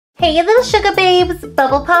Hey, you little sugar babes,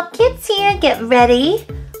 BubblePOP Kids here. Get ready.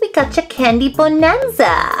 We got your candy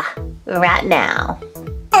bonanza right now.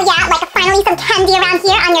 Oh yeah, like finally some candy around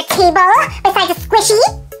here on your table, besides a squishy.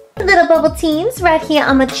 Little bubble teens, right here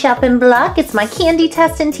on the chopping block. It's my candy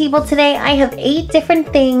testing table today. I have 8 different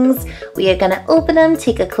things. We are gonna open them,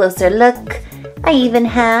 take a closer look. I even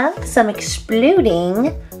have some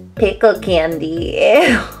exploding pickle candy.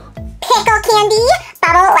 Ew. Pickle candy?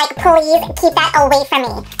 Bubble, like please keep that away from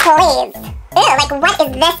me. Please. Ew, like what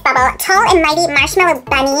is this, Bubble? Tall and mighty marshmallow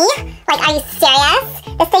bunny? Like are you serious?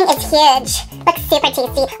 This thing is huge. Looks super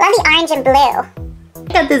tasty. Love the orange and blue.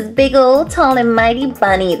 I got this big old tall and mighty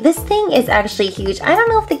bunny. This thing is actually huge. I don't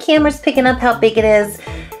know if the camera's picking up how big it is.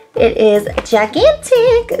 It is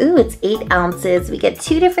gigantic. Ooh, it's 8 ounces. We get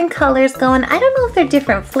 2 different colors going. I don't know if they're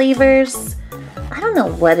different flavors. I don't know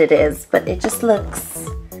what it is, but it just looks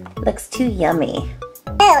too yummy.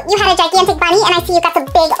 Ooh, you had a gigantic bunny and I see you got some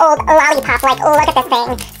big old lollipop. Like, look at this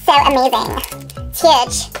thing. So amazing. It's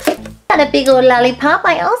huge. Got a big old lollipop.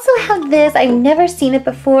 I also have this. I've never seen it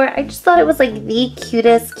before. I just thought it was like the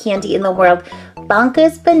cutest candy in the world.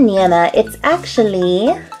 Bonkers Banana. It's actually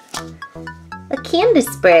a candy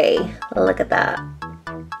spray. Look at that.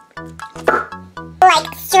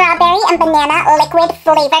 Like strawberry and banana liquid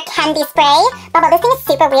flavor candy spray. Bubble, this thing is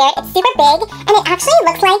super weird. It's super big and it actually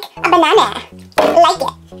looks like a banana. Like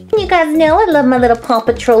it. You guys know I love my little Paw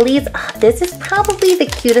Patrolies. Oh, this is probably the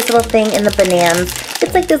cutest little thing in the bananas.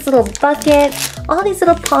 It's like this little bucket. All these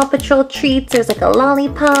little Paw Patrol treats. There's like a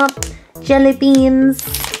lollipop, jelly beans.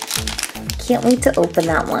 Can't wait to open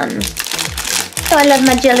that one. So I love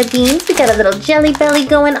my jelly beans. We got a little jelly belly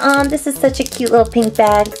going on. This is such a cute little pink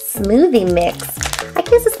bag. Smoothie mix. I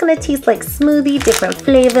guess it's gonna taste like smoothie, different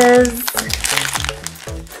flavors.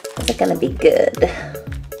 Is it gonna be good?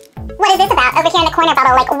 What is this about over here in the corner,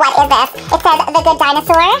 Bubble? Like, what is this? It says the good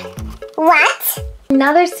dinosaur. What?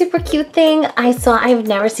 Another super cute thing I saw. I've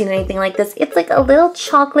never seen anything like this. It's like a little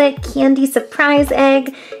chocolate candy surprise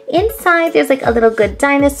egg. Inside there's like a little good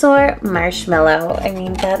dinosaur marshmallow. I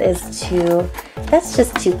mean, that's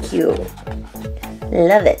just too cute.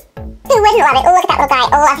 Love it. Who wouldn't love it? Oh, look at that little guy.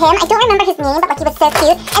 Oh, love him. I don't remember his name, but like he was so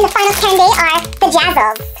cute. And the final candy are the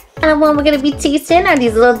Jazzles. And what we're gonna be tasting are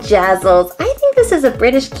these little Jazzles. I think this is a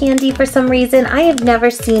British candy for some reason. I have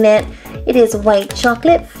never seen it. It is white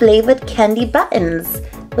chocolate flavored candy buttons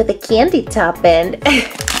with a candy topping.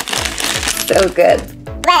 So good.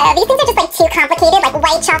 Whoa, these things are just like too complicated. Like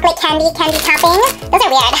white chocolate candy topping. Those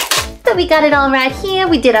are weird. So we got it all right here.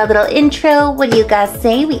 We did our little intro. What do you guys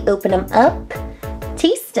say? We open them up,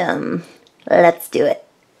 taste them. Let's do it.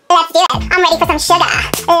 Let's do it. I'm ready for some sugar.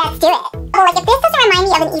 Let's do it. Oh, like if this doesn't remind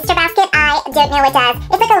me of an Easter basket, I don't know what does.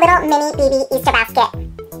 It's like a little mini baby Easter basket.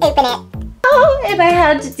 Open it. Oh, and I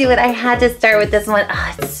had to do it. I had to start with this one.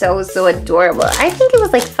 Oh, it's so adorable. I think it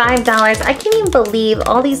was like $5. I can't even believe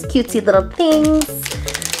all these cutesy little things.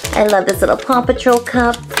 I love this little Paw Patrol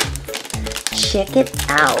cup. Check it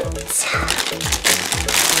out.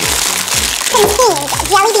 Contains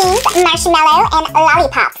jelly beans, marshmallow, and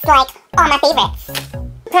lollipops. Like all my favorites.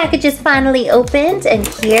 Package is finally opened, and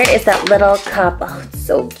here is that little cup. Oh, it's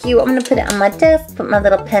so cute. I'm gonna put it on my desk, put my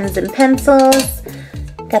little pens and pencils.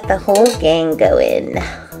 Got the whole gang going. And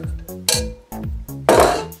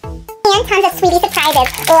tons of sweetie surprises.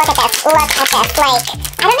 Look at this, look at this. Like,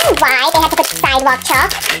 I don't know why they had to put sidewalk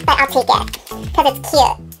chalk, but I'll take it, because it's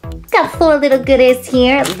cute. Got 4 little goodies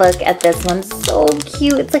here. Look at this one, so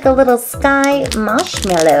cute. It's like a little sky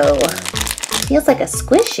marshmallow. Feels like a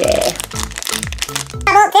squishy.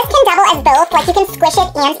 Bubble, this can double as both. Like you can squish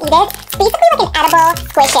it and eat it. It's basically like an edible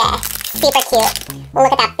squishy. Super cute.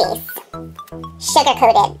 Look at that face. Sugar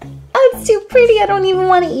coated. Oh, it's too pretty. I don't even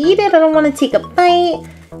want to eat it. I don't want to take a bite.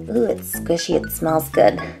 Ooh, it's squishy. It smells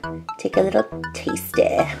good. Take a little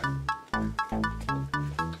tasty.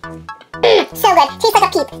 So good. Tastes like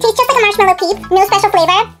a peep. Tastes just like a marshmallow peep. No special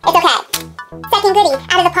flavor. It's okay. Second goodie,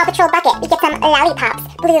 out of the Paw Patrol bucket, we get some lollipops,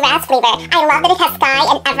 blue ras flavor. I love that it has sky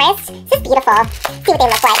and Everest. This is beautiful. See what they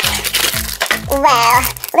look like. Whoa,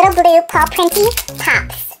 little blue paw printy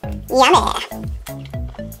pops. Yummy.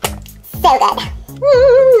 So good.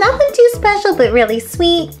 Nothing too special, but really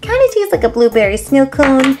sweet. Kind of tastes like a blueberry snow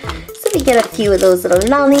cone. So we get a few of those little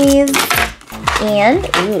lollies. And,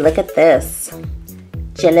 ooh, look at this.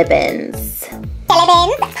 Jelly beans. Jelly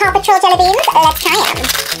beans, Paw Patrol jelly beans. Let's try them.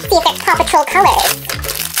 See if they're Paw Patrol colors.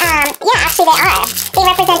 Yeah, actually they are. They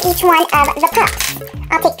represent each one of the pups.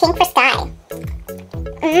 I'll take pink for sky.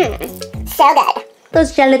 So good.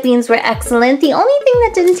 Those jelly beans were excellent. The only thing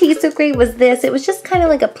that didn't taste so great was this. It was just kind of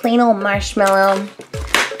like a plain old marshmallow.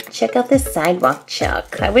 Check out this sidewalk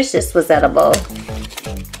chalk. I wish this was edible.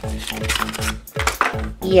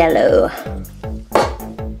 Yellow.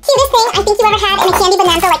 Cutest thing I think you ever had in a candy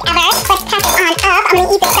bonanza like ever. Let's pack it on up. I'm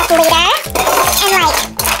gonna eat this stuff later. And like,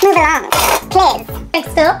 move along. Please.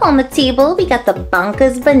 Next up on the table, we got the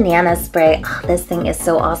Bonka's banana spray. Oh, this thing is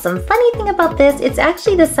so awesome. Funny thing about this, it's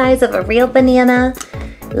actually the size of a real banana.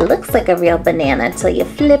 It looks like a real banana until you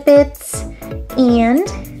flip it. And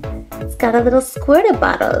it's got a little squirter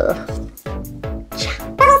bottle.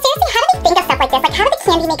 Bubble, seriously, how do they think of stuff like this? Like, how do the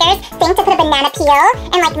candy makers think to put a banana peel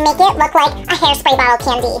and like make it look like a hairspray bottle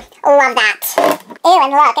candy? Love that. Ew,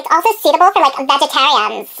 and look, it's also suitable for like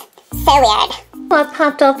vegetarians. So weird. Well, I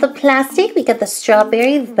popped off the plastic. We got the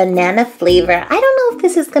strawberry banana flavor. I don't know if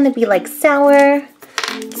this is gonna be like sour.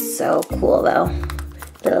 It's so cool though.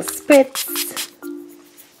 Little spritz.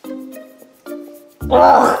 Ugh.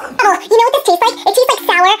 Oh, you know what this tastes like? It tastes like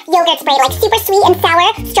sour yogurt spray, like super sweet and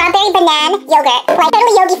sour strawberry banana yogurt, like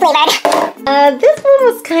totally yogi flavored. This one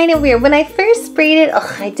was kind of weird. When I first sprayed it,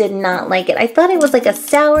 I did not like it. I thought it was like a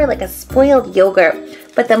sour, like a spoiled yogurt.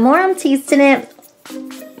 But the more I'm tasting it,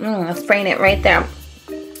 I'm spraying it right there.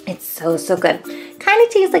 It's so, so good. Kind of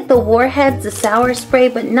tastes like the Warheads, the sour spray,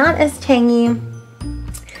 but not as tangy.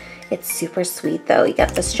 It's super sweet though. You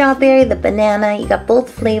got the strawberry, the banana, you got both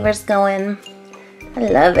flavors going. I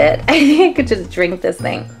love it. I think I could just drink this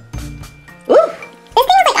thing. Woo! This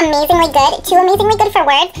thing is like amazingly good, too amazingly good for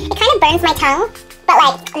words. It kind of burns my tongue, but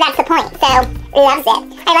like, that's the point, so loves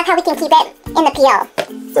it. I love how we can keep it in the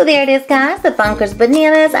peel. So there it is, guys, the Bonka's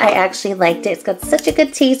bananas. I actually liked it. It's got such a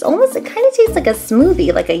good taste. Almost, it kind of tastes like a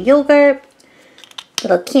smoothie, like a yogurt.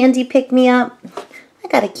 Little candy pick-me-up. I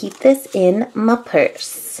gotta keep this in my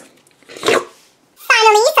purse.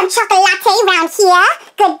 Finally, some chocolate latte around here.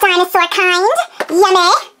 Good dinosaur kind.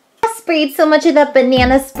 Yummy. I sprayed so much of that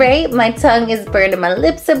banana spray, my tongue is burned and my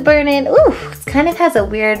lips are burning. Ooh, it kind of has a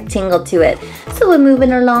weird tingle to it. So we're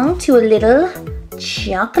moving along to a little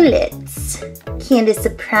chocolates. Candy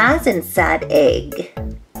surprise inside egg.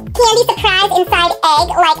 Candy surprise inside egg,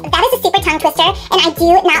 like that is a super tongue twister, and I do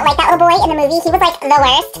not like that little boy in the movie. He was like the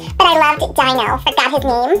worst, but I loved Dino. Forgot his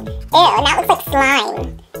name. Ew, now it looks like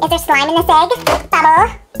slime. Is there slime in this egg?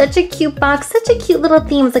 Bubble? Such a cute box, such a cute little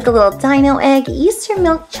theme. It's like a little dino egg, Easter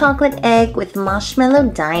milk chocolate egg with marshmallow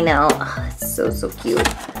dino. Oh, that's so, so cute.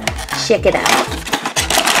 Check it out.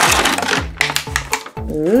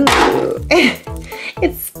 Ooh,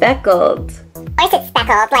 it's speckled. Of course it's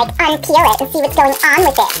speckled. Like, unpeel it and see what's going on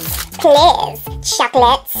with it. Please,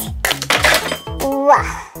 chocolate. Whoa.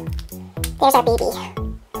 There's our baby.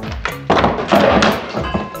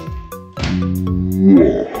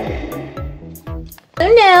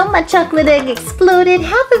 Oh no, my chocolate egg exploded.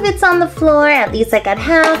 Half of it's on the floor. At least I got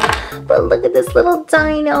half. But look at this little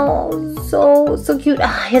dino. So, so cute.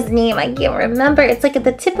 His name, I can't remember. It's like at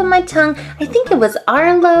the tip of my tongue. I think it was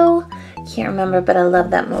Arlo. Can't remember, but I love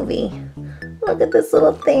that movie. Look at this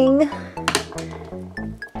little thing.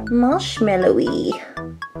 Marshmallowy.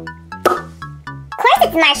 Of course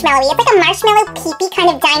it's marshmallowy. It's like a marshmallow pee-pee kind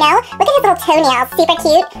of dino. Look at his little toenails. Super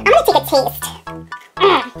cute. I'm gonna take a taste.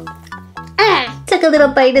 Took a little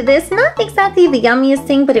bite of this. Not exactly the yummiest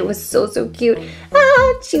thing, but it was so, so cute.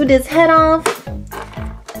 Chewed his head off.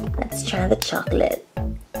 Let's try the chocolate.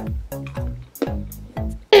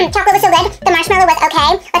 Chocolate was so good. The marshmallow was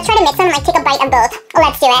okay. Let's try to mix them and like take a bite of both.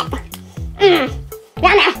 Let's do it.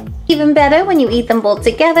 Yummy. Even better when you eat them both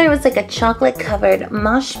together. It was like a chocolate covered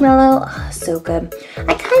marshmallow. Oh, so good.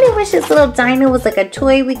 I kind of wish this little dino was like a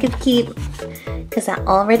toy we could keep because I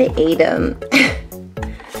already ate him.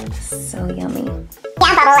 So yummy.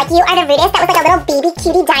 Yeah, Bubble, like you are the rudest. That was like a little baby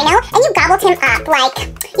cutie dino and you gobbled him up like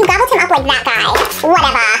that guy.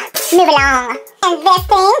 Whatever. Move along. And this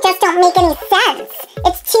thing just don't make any sense.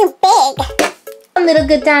 It's too big. A little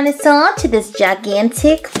good dinosaur to this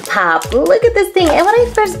gigantic pop. Look at this thing. And when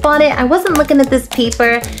I first bought it, I wasn't looking at this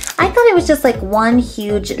paper. I thought it was just like one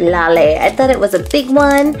huge lolly. I thought it was a big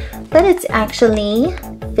one, but it's actually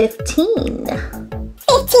 15. 15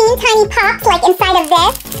 tiny pops like inside of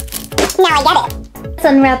this. Now I get it. Let's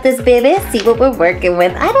unwrap this baby, see what we're working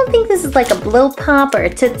with. I don't think this is like a Blow Pop or a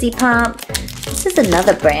Tootsie Pop. This is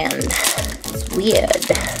another brand. It's weird.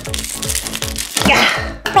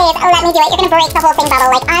 Please, let me do it. You're gonna break the whole thing,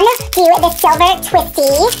 Bubble. Like, undo the silver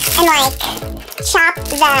twisty and like chop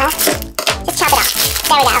just chop it off.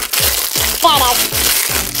 There we go. There it is.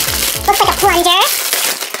 Looks like a plunger.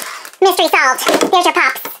 Mystery solved. Here's your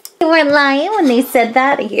pops. They weren't lying when they said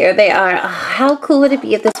that. Here they are. Oh, how cool would it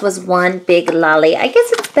be if this was one big lolly? I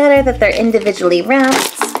guess it's better that they're individually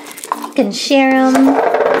wrapped. You can share them.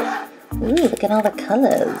 Ooh, look at all the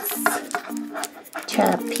colors.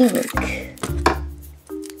 Try pink.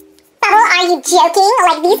 Bubble, are Are you joking?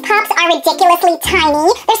 Like, these pops are ridiculously tiny.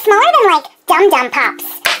 They're smaller than, like, Dum Dum pops.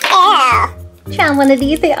 Ew. Try one of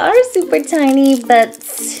these. They are super tiny, but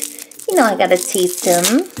you know I gotta taste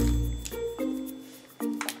them.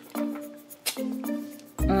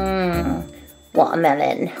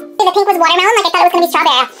 Watermelon. The pink was watermelon, like I thought it was gonna be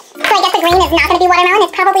strawberry. So I guess the green is not gonna be watermelon.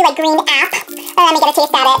 It's probably like green app. Let me get a taste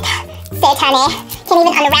at it. So tiny. Can't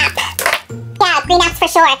even unwrap. Yeah, green apps for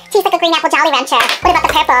sure. Tastes like a green apple Jolly Rancher. What about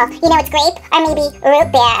the purple? You know it's grape or maybe root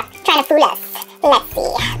beer. Trying to fool us. Let's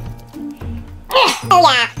see. Oh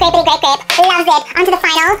yeah, grape. Loves it. On to the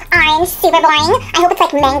final. Orange, super boring. I hope it's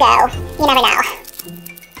like mango. You never know.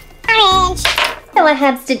 Orange. So I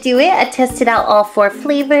had to do it. I tested out all 4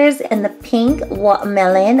 flavors, and the pink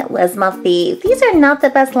watermelon was my fave. These are not the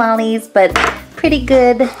best lollies, but pretty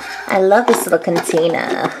good. I love this little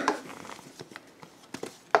container.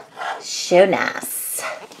 So nice.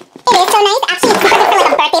 It is so nice. Actually, it's super good for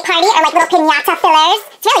like a birthday party or like little piñata fillers.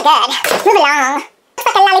 It's really good. Move along. Looks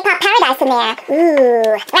like a lollipop paradise in there.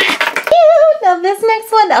 Ooh. Now this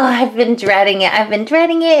next one, oh, I've been dreading it.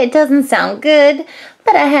 It doesn't sound good,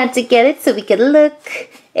 but I had to get it so we could look.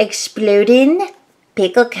 Exploding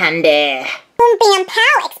pickle candy. Boom, bam,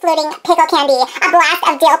 pow, exploding pickle candy. A blast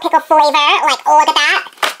of dill pickle flavor. Like, look at that.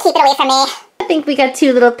 Keep it away from me. I think we got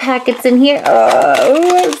 2 little packets in here.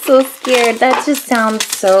 Oh, I'm so scared. That just sounds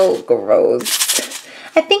so gross.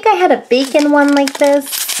 I think I had a bacon one like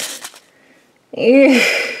this. Ew.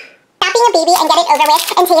 Stop being a baby and get it over with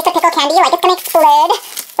and taste the pickle candy like it's gonna explode.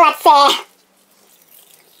 Let's see.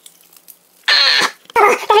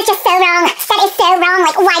 Oh, that is just so wrong. That is so wrong.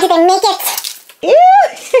 Like, why did they make it? Ew.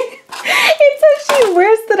 It's actually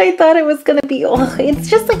worse than I thought it was gonna be. Oh, it's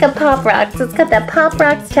just like a Pop Rocks. It's got that Pop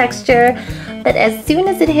Rocks texture, but as soon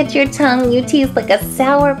as it hits your tongue, you taste like a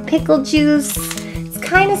sour pickle juice. It's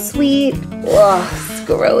kind of sweet. Ugh, it's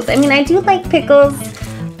gross. I mean, I do like pickles,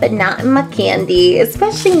 but not in my candy,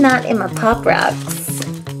 especially not in my Pop Rocks.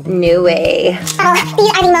 No way. Oh,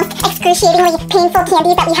 these are the most excruciatingly painful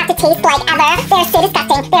candies that we have to taste like ever. They're so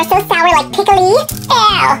disgusting. They're so sour, like pickly.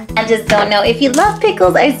 Ew. I just don't know. If you love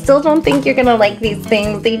pickles, I still don't think you're gonna like these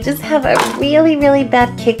things. They just have a really, really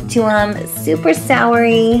bad kick to them. Super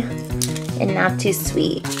soury and not too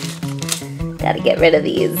sweet. Gotta get rid of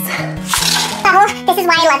these. Oh, this is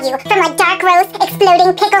why I love you. From like dark roast,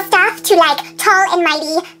 exploding pickle stuff to like tall and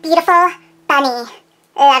mighty, beautiful Bunny.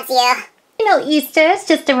 Loves you. You know, Easter's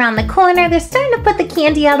just around the corner. They're starting to put the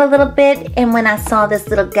candy out a little bit. And when I saw this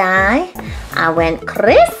little guy, I went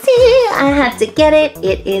crazy. I had to get it.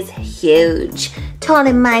 It is huge. Tall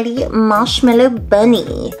and mighty marshmallow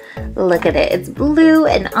bunny. Look at it. It's blue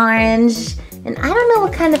and orange. And I don't know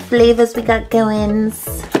what kind of flavors we got going,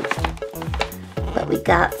 but we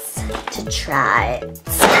got to try it.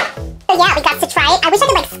 So yeah, we got to try it. I wish I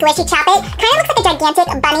could like squishy chop it. Kind of looks like a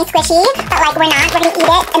gigantic bunny squishy, but like we're not. We're gonna eat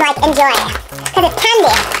it and like enjoy it. Cause it's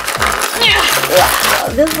candy. Wow,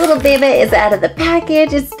 this little baby is out of the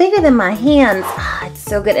package. It's bigger than my hands. Oh, it's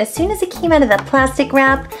so good. As soon as it came out of that plastic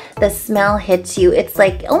wrap, the smell hits you. It's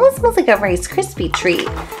like, almost smells like a Rice Krispie treat.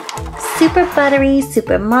 Super buttery,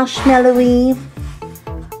 super marshmallowy.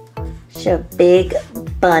 Such a big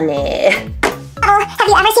bunny. Oh, have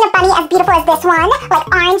you ever seen a bunny as beautiful as this one? Like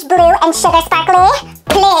orange, blue, and sugar sparkly?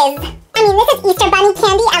 Please. I mean, this is Easter bunny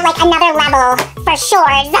candy at like another level, for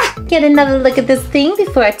sure. Get another look at this thing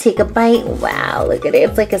before I take a bite. Wow, look at it.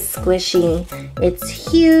 It's like a squishy. It's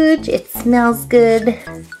huge. It smells good.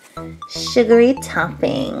 Sugary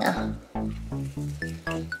topping.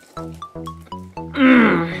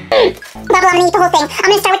 Bubble, I'm gonna eat the whole thing. I'm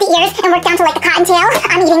gonna start with the ears and work down to like the cottontail.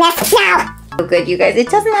 I'm eating this now. So good, you guys. It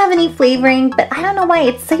doesn't have any flavoring, but I don't know why.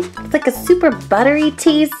 It's like a super buttery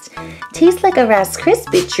taste. Tastes like a Rice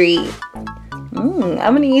Krispie treat. I'm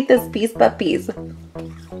gonna eat this piece by piece. And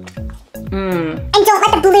don't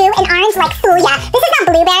let the blue and orange like fool ya. This is not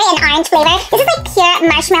blueberry and orange flavor. This is like pure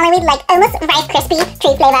marshmallowy, like almost Rice Krispie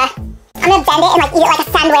treat flavor. I'm gonna bend it and like eat it like a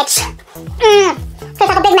sandwich. Tastes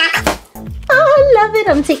like a Big Mac. Oh, I love it.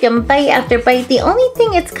 I'm taking bite after bite. The only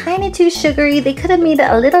thing, it's kind of too sugary. They could have made it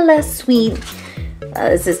a little less sweet.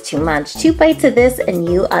 This is too much. 2 bites of this and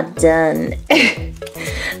you are done.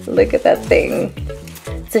 Look at that thing.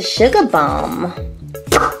 It's a sugar bomb.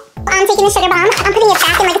 I'm taking the sugar bomb. I'm putting it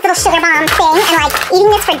back in like a little sugar bomb thing and like eating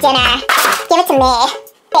this for dinner. Give it to me.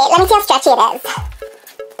 Wait, let me see how stretchy it is.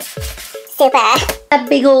 Super. A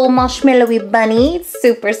big old marshmallowy bunny. It's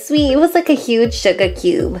super sweet. It was like a huge sugar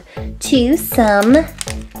cube. To some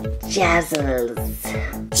jazzles.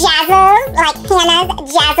 Jazzles? Like Hannah's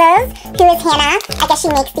Jazzles? Who is Hannah? I guess she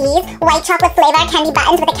makes these. White chocolate flavor candy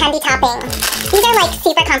buttons with a candy topping. These are like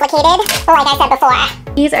super complicated, but like I said before,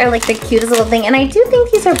 These are like the cutest little thing, and I do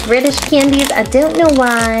think these are British candies. I don't know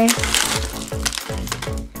why.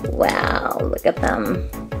 Wow, look at them.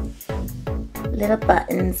 Little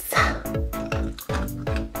buttons.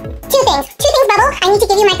 Two things, Bubble. I need to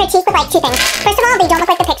give you my critique with like two things. First of all, they don't look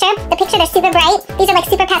like the picture. The picture, they're super bright. These are like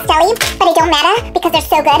super pastel-y, but it don't matter because they're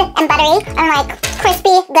so good and buttery and like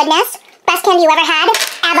crispy goodness. Best candy you ever had,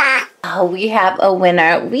 ever. Oh, we have a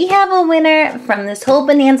winner. We have a winner from this whole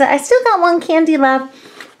bonanza. I still got one candy left.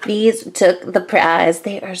 These took the prize.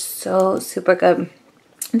 They are so super good.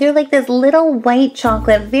 They're like this little white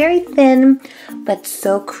chocolate, very thin, but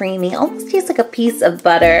so creamy. Almost tastes like a piece of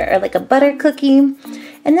butter or like a butter cookie.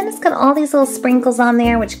 And then it's got all these little sprinkles on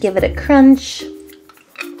there, which give it a crunch.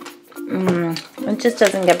 It just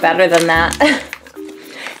doesn't get better than that.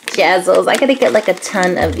 Jazzles. I gotta get like a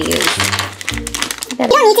ton of these. You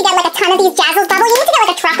don't need to get like a ton of these Jazzles, Bubble. You need to get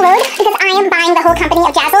like a truckload because I am buying the whole company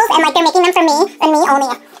of Jazzles and like they're making them for me and me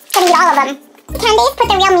only. Gonna eat all of them. Candies put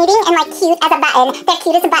the real meaning and like cute as a button. They're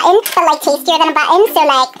cute as a button, but like tastier than a button. So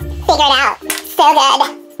like, figure it out. So good.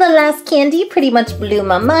 The last candy pretty much blew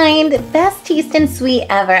my mind. Best taste and sweet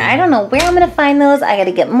ever. I don't know where I'm gonna find those. I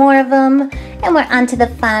gotta get more of them. And we're on to the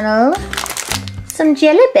final. Some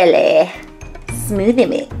Jelly Belly smoothie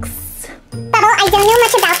mix. Bubble, I don't know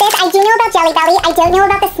much about this. I do know about Jelly Belly. I don't know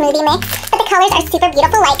about the smoothie mix. But the colors are super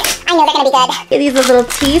beautiful. Like, I know they're gonna be good. Okay, these are little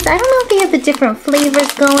teas. I don't know if they have the different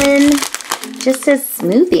flavors going. Just says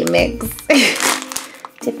smoothie mix.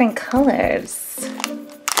 Different colors.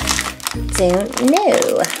 Don't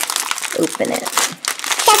know. Open it.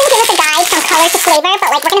 Doesn't give us a guide from color to flavor, but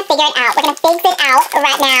like we're gonna figure it out. We're gonna figure it out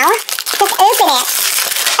right now. Just open it.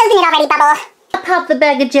 Open it already, Bubble. I'll pop the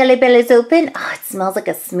bag of Jelly Bellies open. Oh, it smells like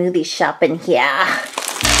a smoothie shop in here.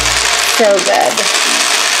 So good.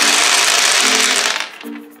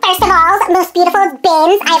 First of all, most beautiful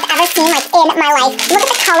bins I've ever seen like in my life. Look at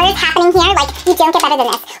the colors happening here. Like, you don't get better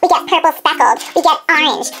than this. We get purple speckled. We get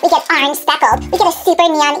orange. We get orange speckled. We get a super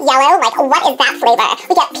neon yellow. Like, what is that flavor?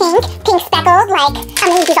 We get pink. Pink speckled. Like,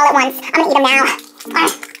 I'm gonna eat these all at once. I'm gonna eat them now.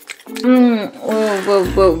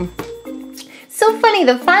 Whoa. So funny,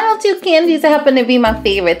 the final two candies happen to be my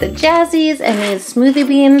favorite. The Jazzies and these smoothie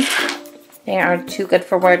beans. They are too good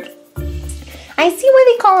for words. I see why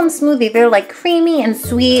they call them smoothie. They're like creamy and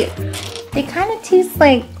sweet. They kind of taste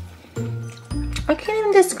like, I can't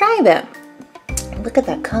even describe it. Look at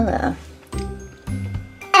that color.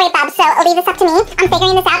 Alright, Bob, so leave this up to me. I'm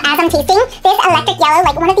figuring this out as I'm tasting. This electric yellow,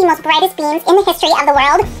 like one of the most brightest beans in the history of the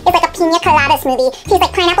world, is like a pina colada smoothie. Tastes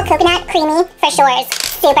like pineapple coconut, creamy, for sure.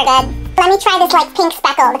 Super good. Let me try this like pink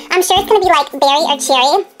speckled. I'm sure it's gonna be like berry or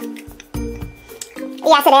cherry.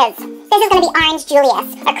 Yes, it is. This is gonna be orange Julius,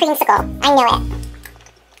 or creamsicle. I knew it.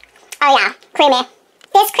 Oh yeah, creamy.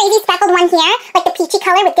 This crazy speckled one here, like the peachy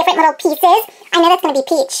color with different little pieces, I know that's gonna be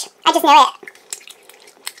peach. I just knew it.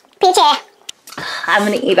 Peachy. I'm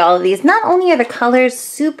gonna eat all of these. Not only are the colors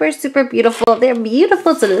super beautiful, they're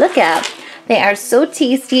beautiful to look at. They are so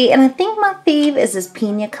tasty, and I think my fave is this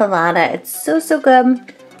pina colada. It's so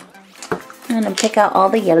good. I'm gonna pick out all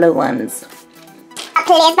the yellow ones.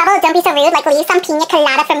 Please, Bubble, don't be so rude. Like, leave some pina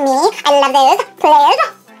colada for me. I love those.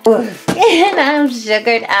 Please. And I'm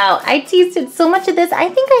sugared out. I tasted so much of this. I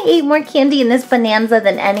think I ate more candy in this bonanza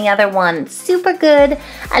than any other one. Super good.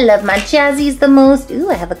 I love my Jazzies the most. Ooh,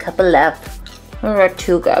 I have a couple left. They're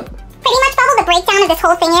too good. Pretty much, Bubble, the breakdown of this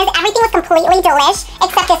whole thing is everything was completely delish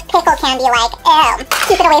except this pickle candy. Like, ew.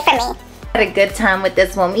 Keep it away from me. Had a good time with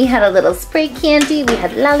this one. We had a little spray candy. We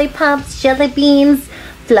had lollipops, jelly beans,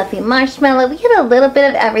 fluffy marshmallow. We had a little bit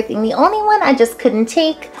of everything. The only one I just couldn't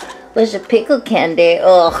take was the pickle candy.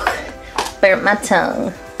 Ugh, burnt my tongue. You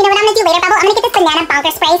know what I'm gonna do later, Bubble? I'm gonna get this banana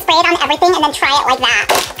bonker spray it on everything, and then try it like that.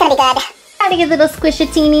 It's gonna be good. Howdy, little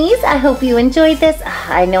squishatinies. I hope you enjoyed this.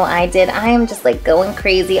 I know I did. I am just like going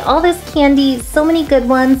crazy. All this candy, so many good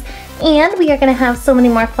ones. And we are gonna have so many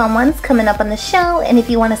more fun ones coming up on the show. And if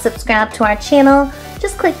you wanna subscribe to our channel,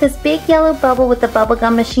 just click this big yellow bubble with the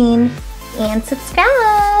bubblegum machine and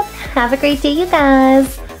subscribe. Have a great day, you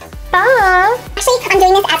guys. Bye. Actually, I'm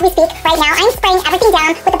doing this as we speak right now. I'm spraying everything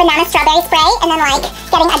down with the banana strawberry spray and then like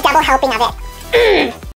getting a double helping of it.